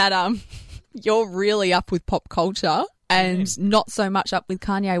learned that you're really up with pop culture and not so much up with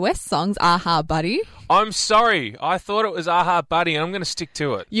Kanye West songs. Aha, buddy. I'm sorry. I thought it was Aha Buddy, and I'm going to stick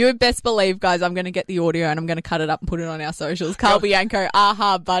to it. You would best believe, guys, I'm going to get the audio and I'm going to cut it up and put it on our socials. Carl Bianco,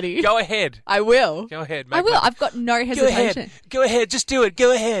 Aha, buddy. Go ahead. I will. Go ahead. I will. I've got no hesitation. Go ahead. Just do it.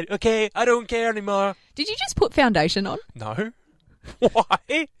 Go ahead. Okay? I don't care anymore. Did you just put foundation on? No.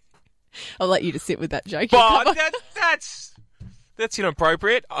 Why? I'll let you to sit with that joke. But that's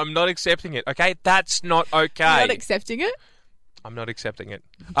inappropriate. I'm not accepting it, okay? That's not okay. You're not accepting it? I'm not accepting it.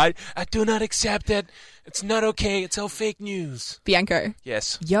 I do not accept it. It's not okay. It's all fake news. Bianco.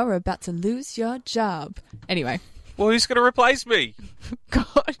 Yes. You're about to lose your job. Anyway. Well, who's going to replace me?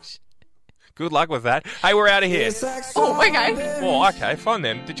 Gosh. Good luck with that. Hey, we're out of here. Oh, okay. Well, okay, fine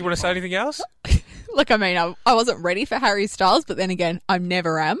then. Did you want to say anything else? Look, I mean, I wasn't ready for Harry Styles, but then again, I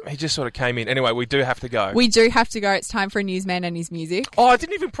never am. He just sort of came in. Anyway, we do have to go. We do have to go. It's time for a newsman and his music. Oh, I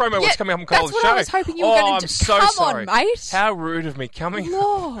didn't even promo what's coming up on Cole's show. That's what I was hoping you were going to do. I'm so Come sorry. on, mate. How rude of me.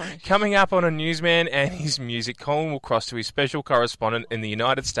 Coming up on a newsman and his music, Colin will cross to his special correspondent in the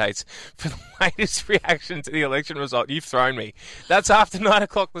United States for the latest reaction to the election result. You've thrown me. That's after 9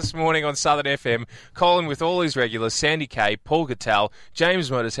 o'clock this morning on Southern FM. Colin with all his regulars, Sandy Kay, Paul Gattal, James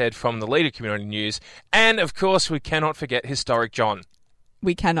Motorshead from the Leader Community News, and of course we cannot forget Historic John.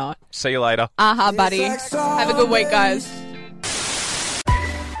 We cannot. See you later. Aha, buddy. Have a good week, guys.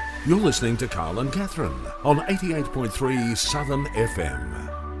 You're listening to Carl and Catherine on 88.3 Southern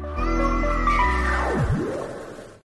FM.